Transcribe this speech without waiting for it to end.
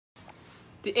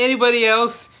Did anybody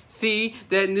else see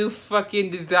that new fucking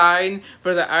design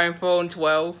for the iPhone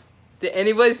 12? Did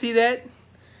anybody see that?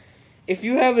 If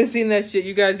you haven't seen that shit,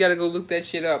 you guys gotta go look that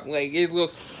shit up. Like, it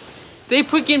looks... They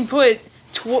freaking put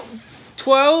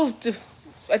 12 to...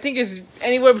 I think it's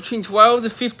anywhere between 12 to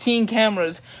 15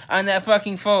 cameras on that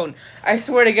fucking phone. I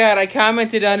swear to God, I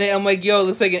commented on it. I'm like, yo, it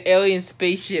looks like an alien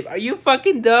spaceship. Are you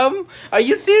fucking dumb? Are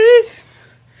you serious?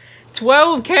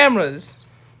 12 cameras.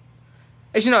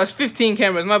 Actually, no, it's 15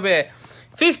 cameras. My bad.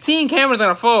 15 cameras on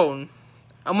a phone.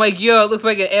 I'm like, yo, it looks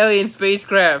like an alien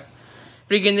spacecraft.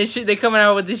 Freaking this shit, they coming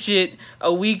out with this shit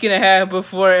a week and a half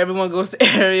before everyone goes to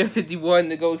Area 51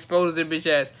 to go expose their bitch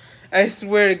ass. I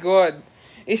swear to God.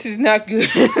 This is not good.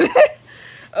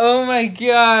 Oh my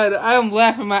God. I am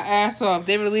laughing my ass off.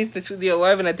 They released the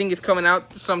 11. I think it's coming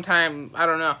out sometime, I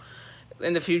don't know,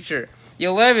 in the future. The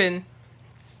 11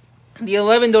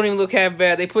 don't even look half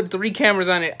bad. They put 3 cameras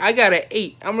on it. I got an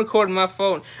 8. I'm recording my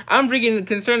phone. I'm freaking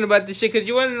concerned about this shit because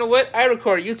you want to know what? I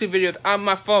record YouTube videos on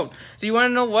my phone. So you want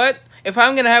to know what? If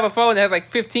I'm going to have a phone that has like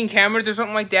 15 cameras or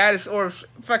something like that, or if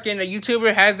fucking a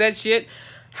YouTuber has that shit,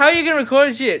 how are you going to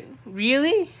record shit?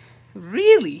 Really?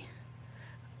 Really?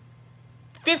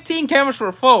 15 cameras for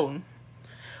a phone?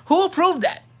 Who approved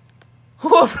that? Who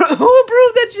approved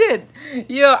that shit?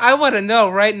 Yo, I want to know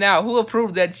right now who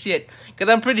approved that shit. Because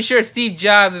I'm pretty sure Steve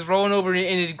Jobs is rolling over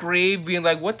in his grave being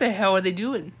like, what the hell are they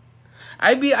doing?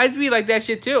 I'd be like that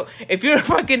shit too. If you're a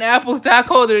fucking Apple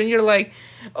stockholder and you're like,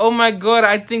 oh my God,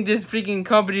 I think this freaking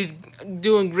company's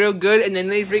doing real good, and then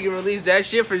they freaking release that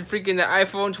shit for freaking the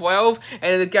iPhone 12,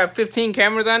 and it got 15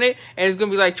 cameras on it, and it's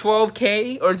gonna be like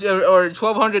 $12K or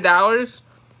 $1,200.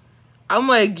 I'm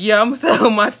like, yeah, I'm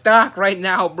selling my stock right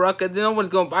now, bro, because no one's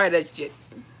gonna buy that shit.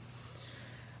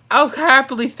 I'll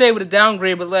happily stay with a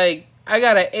downgrade, but like, I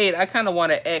got an 8. I kind of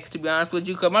want an X, to be honest with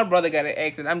you, because my brother got an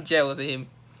X, and I'm jealous of him.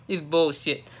 He's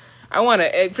bullshit. I want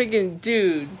a freaking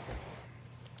dude.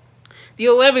 The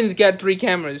 11's got 3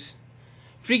 cameras.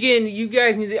 Freaking, you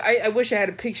guys need to... I wish I had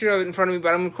a picture of it in front of me,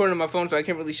 but I'm recording on my phone, so I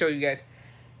can't really show you guys.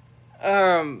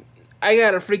 I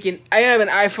got a freaking... I have an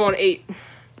iPhone 8.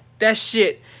 That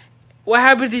shit. What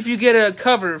happens if you get a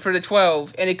cover for the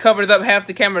 12, and it covers up half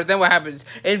the cameras? Then what happens?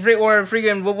 And or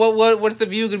freaking... What's the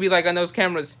view gonna be like on those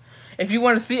cameras? If you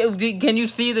want to see... Can you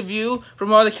see the view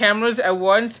from all the cameras at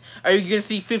once? Are you gonna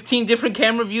see 15 different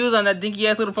camera views on that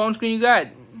dinky-ass little phone screen you got?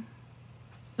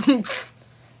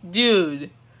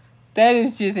 Dude, that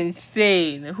is just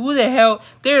insane. Who the hell?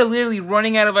 They're literally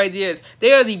running out of ideas.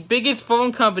 They are the biggest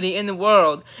phone company in the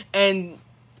world, and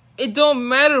it don't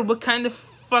matter what kind of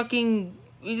fucking...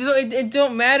 It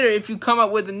don't matter if you come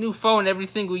up with a new phone every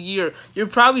single year. You're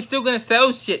probably still gonna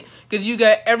sell shit, because you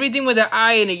got everything with an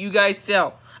I in it you guys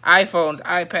sell. iPhones,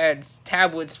 iPads,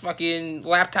 tablets, fucking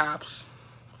laptops.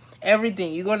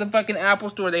 Everything. You go to the fucking Apple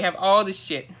store, they have all this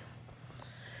shit.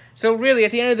 So really,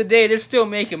 at the end of the day, they're still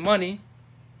making money.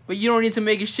 But you don't need to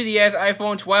make a shitty-ass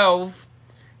iPhone 12,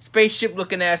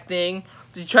 spaceship-looking ass thing,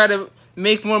 to try to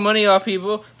make more money off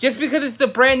people. Just because it's the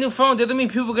brand new phone doesn't mean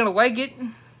people are gonna like it.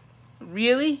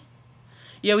 Really?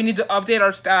 Yeah, we need to update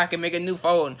our stock and make a new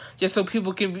phone, just so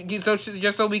people can be,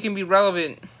 just so we can be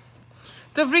relevant.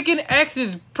 The freaking X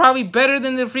is probably better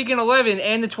than the freaking 11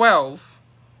 and the 12.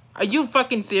 Are you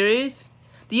fucking serious?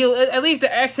 At least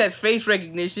the X has face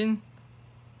recognition.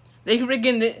 They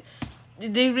freaking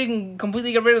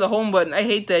completely got rid of the home button. I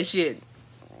hate that shit.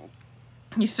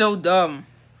 He's so dumb.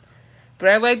 But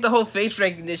I like the whole face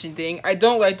recognition thing. I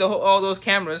don't like the whole, all those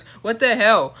cameras. What the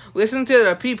hell? Listen to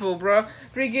the people, bro.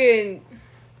 Freaking...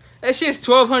 That shit's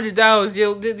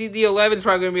 $1,200. The 11 is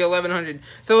probably gonna be $1,100.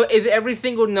 So is every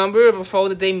single number of a phone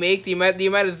that they make the amount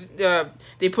of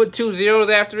they put 2 zeros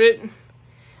after it?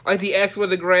 Like the X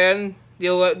was $1,000.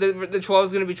 The 12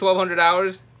 is gonna be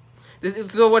 $1,200.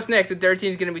 So what's next? The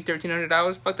 13 is gonna be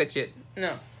 $1,300. Fuck that shit.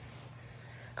 No.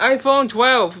 iPhone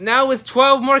 12. Now it's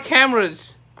 12 more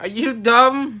cameras. Are you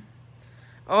dumb?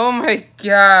 Oh my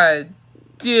god,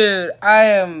 dude, I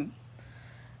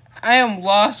am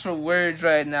lost for words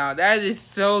right now. That is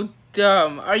so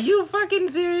dumb. Are you fucking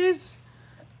serious?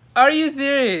 Are you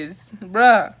serious?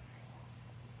 Bruh.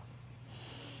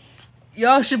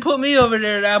 Y'all should put me over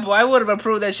there at Apple. I would have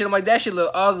approved that shit. I'm like, that shit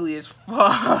look ugly as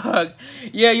fuck.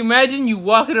 Yeah, you imagine you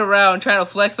walking around trying to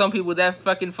flex on people with that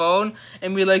fucking phone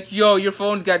and be like, yo, your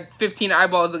phone's got 15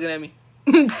 eyeballs looking at me.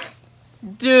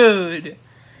 Dude.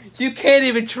 You can't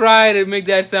even try to make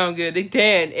that sound good. It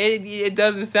can't. It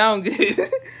doesn't sound good.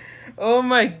 Oh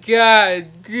my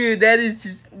god, dude, that's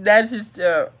just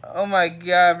oh my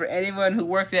god, for anyone who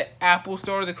works at Apple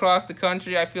stores across the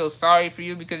country, I feel sorry for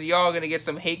you because y'all are gonna get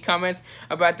some hate comments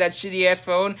about that shitty ass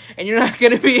phone, and you're not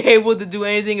gonna be able to do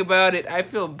anything about it. I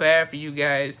feel bad for you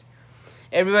guys.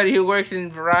 Everybody who works in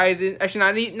Verizon,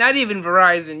 actually not even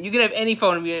Verizon. You can have any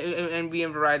phone and be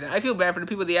in Verizon. I feel bad for the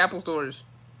people at the Apple stores.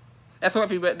 That's what I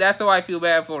feel bad. That's what I feel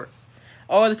bad for.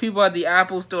 All the people at the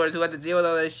Apple stores who have to deal with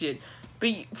all that shit. But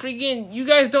freaking, you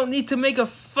guys don't need to make a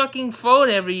fucking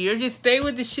phone every year. Just stay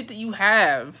with the shit that you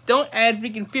have. Don't add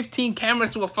freaking 15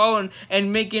 cameras to a phone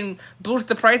and boost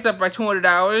the price up by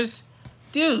 $200.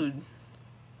 Dude,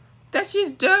 that's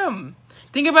just dumb.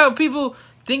 Think about people,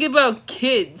 think about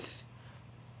kids.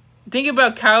 Think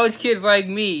about college kids like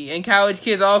me and college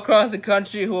kids all across the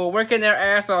country who are working their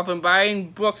ass off and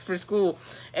buying books for school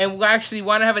and who actually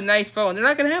want to have a nice phone. They're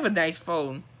not going to have a nice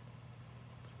phone.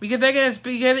 Because they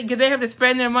have to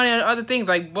spend their money on other things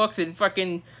like books and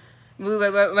fucking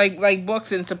like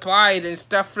books and supplies and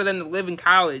stuff for them to live in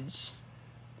college.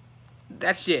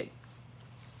 That shit.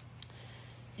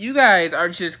 You guys are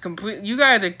just you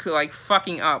guys are like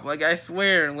fucking up. Like I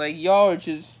swear, like y'all are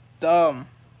just dumb.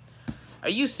 Are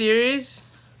you serious?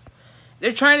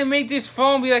 They're trying to make this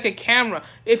phone be like a camera.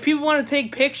 If people want to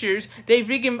take pictures, they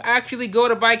freaking actually go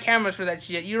to buy cameras for that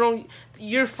shit.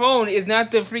 Your phone is not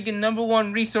the freaking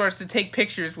 #1 resource to take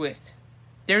pictures with.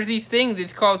 There's these things,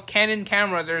 it's called Canon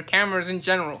cameras or cameras in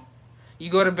general.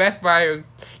 You go to Best Buy or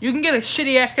you can get a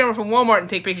shitty ass camera from Walmart and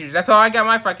take pictures. That's how I got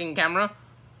my fucking camera.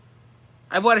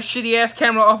 I bought a shitty ass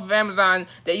camera off of Amazon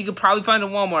that you could probably find in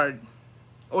Walmart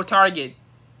or Target.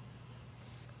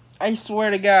 I swear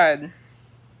to God.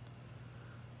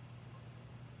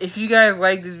 If you guys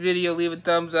like this video, leave a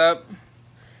thumbs up.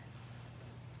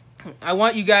 I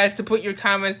want you guys to put your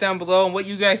comments down below on what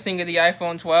you guys think of the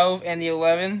iPhone 12 and the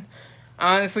 11.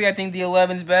 Honestly, I think the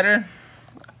 11's better.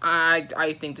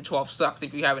 I think the 12 sucks.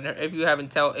 If you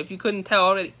couldn't tell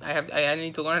already, I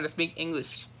need to learn how to speak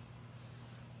English.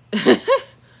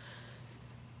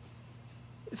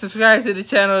 Subscribe to the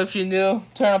channel if you're new.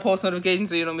 Turn on post notifications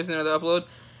so you don't miss another upload.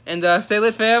 And stay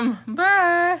lit, fam.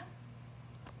 Bye.